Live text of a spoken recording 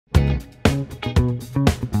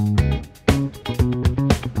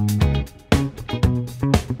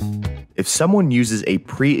If someone uses a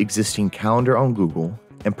pre-existing calendar on Google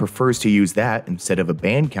and prefers to use that instead of a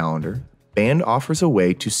band calendar, Band offers a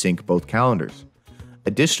way to sync both calendars.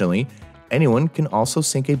 Additionally, anyone can also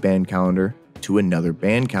sync a band calendar to another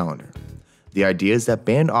band calendar. The idea is that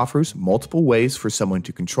Band offers multiple ways for someone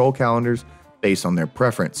to control calendars based on their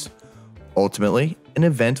preference. Ultimately, an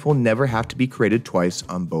event will never have to be created twice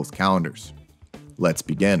on both calendars. Let's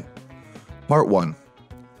begin. Part 1.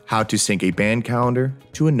 How to sync a band calendar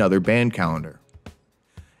to another band calendar.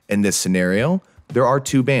 In this scenario, there are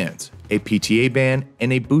two bands, a PTA band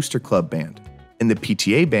and a Booster Club band. In the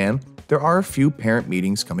PTA band, there are a few parent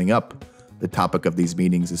meetings coming up. The topic of these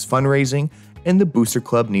meetings is fundraising, and the Booster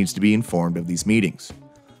Club needs to be informed of these meetings.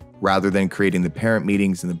 Rather than creating the parent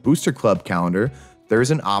meetings in the Booster Club calendar, there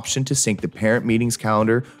is an option to sync the parent meetings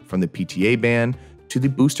calendar from the PTA band to the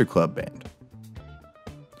Booster Club band.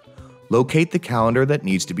 Locate the calendar that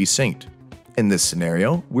needs to be synced. In this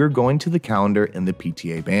scenario, we're going to the calendar in the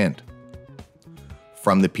PTA band.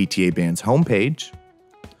 From the PTA band's homepage,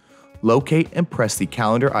 locate and press the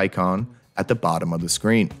calendar icon at the bottom of the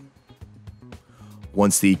screen.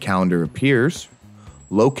 Once the calendar appears,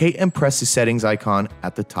 locate and press the settings icon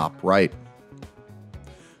at the top right.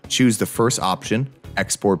 Choose the first option,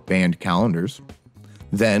 Export Band Calendars.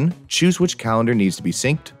 Then choose which calendar needs to be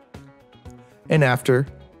synced. And after,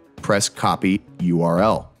 press Copy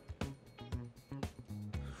URL.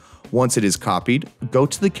 Once it is copied, go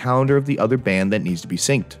to the calendar of the other band that needs to be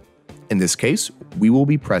synced. In this case, we will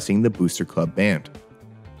be pressing the Booster Club band.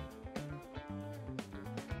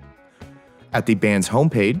 At the band's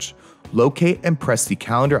homepage, locate and press the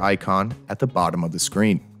calendar icon at the bottom of the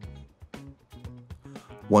screen.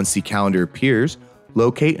 Once the calendar appears,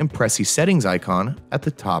 locate and press the settings icon at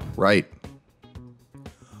the top right.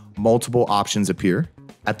 Multiple options appear.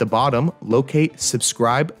 At the bottom, locate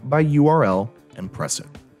Subscribe by URL and press it.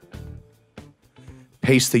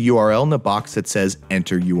 Paste the URL in the box that says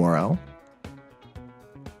Enter URL.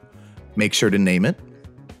 Make sure to name it,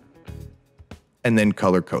 and then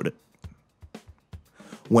color code it.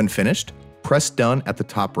 When finished, press Done at the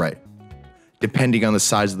top right. Depending on the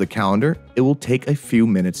size of the calendar, it will take a few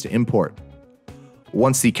minutes to import.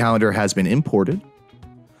 Once the calendar has been imported,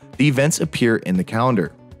 the events appear in the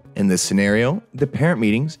calendar. In this scenario, the parent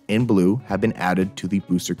meetings in blue have been added to the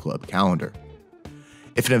Booster Club calendar.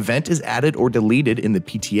 If an event is added or deleted in the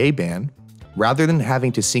PTA band, rather than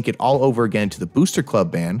having to sync it all over again to the Booster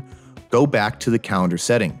Club band, go back to the calendar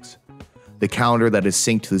settings. The calendar that is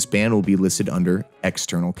synced to this band will be listed under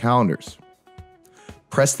External Calendars.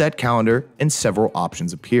 Press that calendar and several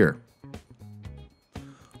options appear.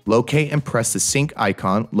 Locate and press the sync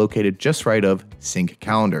icon located just right of Sync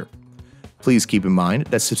Calendar. Please keep in mind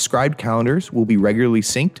that subscribed calendars will be regularly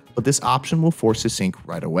synced, but this option will force a sync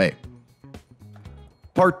right away.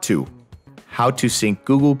 Part 2. How to sync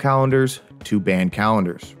Google Calendars to band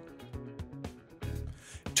calendars.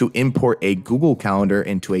 To import a Google Calendar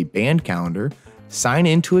into a band calendar, sign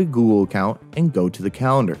into a Google account and go to the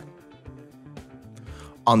calendar.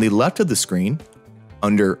 On the left of the screen,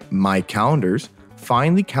 under My Calendars,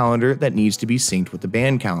 find the calendar that needs to be synced with the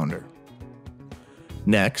band calendar.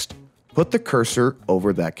 Next, put the cursor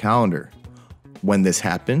over that calendar. When this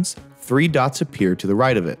happens, 3 dots appear to the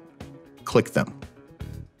right of it. Click them.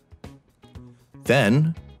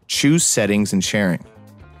 Then, choose Settings and Sharing.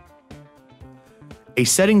 A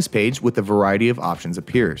settings page with a variety of options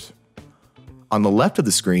appears. On the left of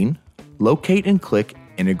the screen, locate and click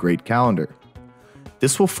Integrate Calendar.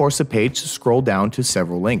 This will force a page to scroll down to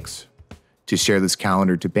several links. To share this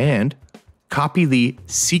calendar to band, copy the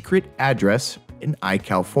secret address in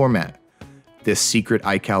iCal format. This secret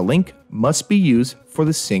iCal link must be used for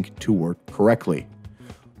the sync to work correctly.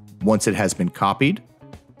 Once it has been copied,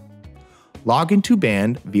 log into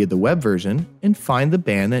Band via the web version and find the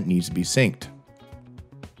band that needs to be synced.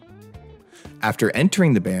 After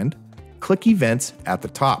entering the band, click Events at the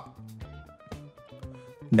top.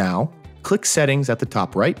 Now, click Settings at the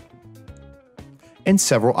top right, and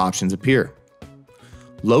several options appear.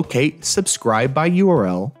 Locate Subscribe by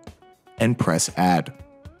URL and press Add.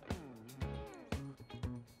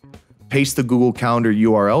 Paste the Google Calendar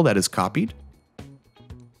URL that is copied.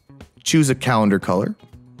 Choose a calendar color.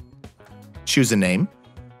 Choose a name.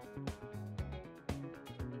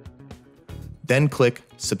 Then click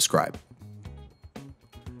Subscribe.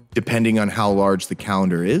 Depending on how large the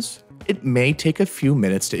calendar is, it may take a few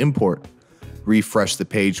minutes to import. Refresh the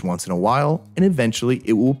page once in a while, and eventually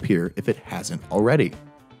it will appear if it hasn't already.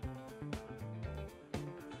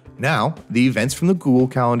 Now, the events from the Google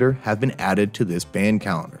Calendar have been added to this band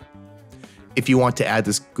calendar. If you want to add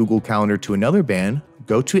this Google Calendar to another band,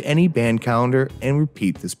 go to any band calendar and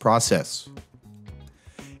repeat this process.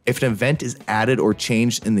 If an event is added or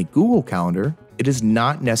changed in the Google Calendar, it is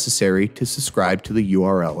not necessary to subscribe to the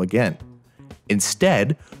URL again.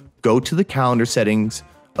 Instead, go to the calendar settings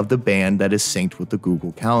of the band that is synced with the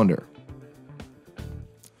Google Calendar.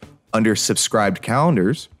 Under Subscribed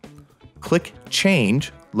Calendars, click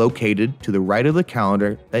Change located to the right of the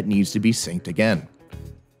calendar that needs to be synced again.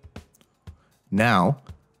 Now,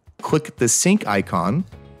 click the Sync icon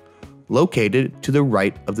located to the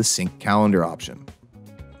right of the Sync Calendar option.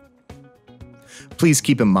 Please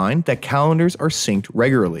keep in mind that calendars are synced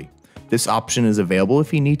regularly. This option is available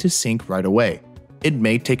if you need to sync right away. It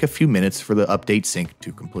may take a few minutes for the update sync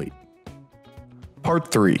to complete.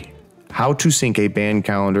 Part 3. How to sync a band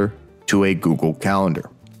calendar to a Google Calendar.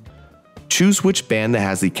 Choose which band that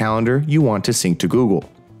has the calendar you want to sync to Google.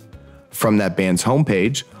 From that band's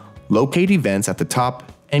homepage, locate Events at the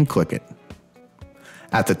top and click it.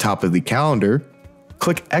 At the top of the calendar,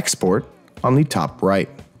 click Export on the top right.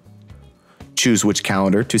 Choose which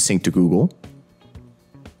calendar to sync to Google.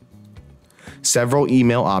 Several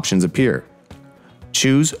email options appear.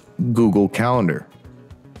 Choose Google Calendar.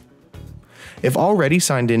 If already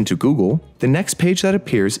signed in to Google, the next page that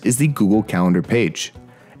appears is the Google Calendar page.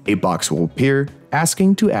 A box will appear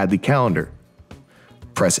asking to add the calendar.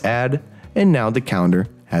 Press Add, and now the calendar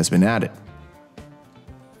has been added.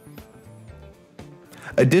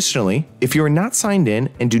 Additionally, if you are not signed in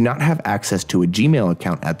and do not have access to a Gmail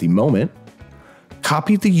account at the moment,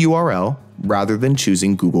 copy the URL rather than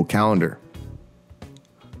choosing Google Calendar.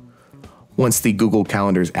 Once the Google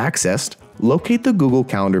Calendar is accessed, locate the Google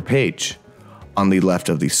Calendar page. On the left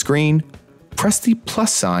of the screen, press the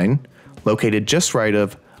plus sign located just right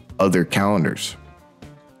of Other Calendars.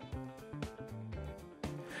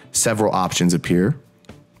 Several options appear.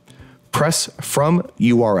 Press From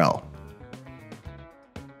URL.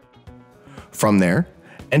 From there,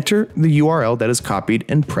 enter the URL that is copied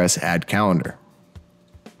and press Add Calendar.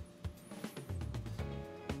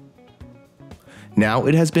 Now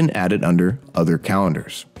it has been added under Other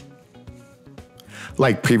Calendars.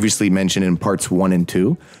 Like previously mentioned in parts 1 and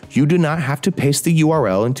 2, you do not have to paste the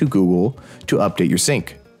URL into Google to update your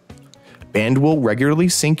sync. Band will regularly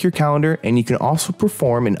sync your calendar, and you can also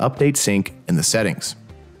perform an update sync in the settings.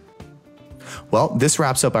 Well, this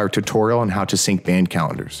wraps up our tutorial on how to sync band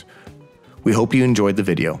calendars. We hope you enjoyed the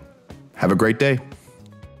video. Have a great day.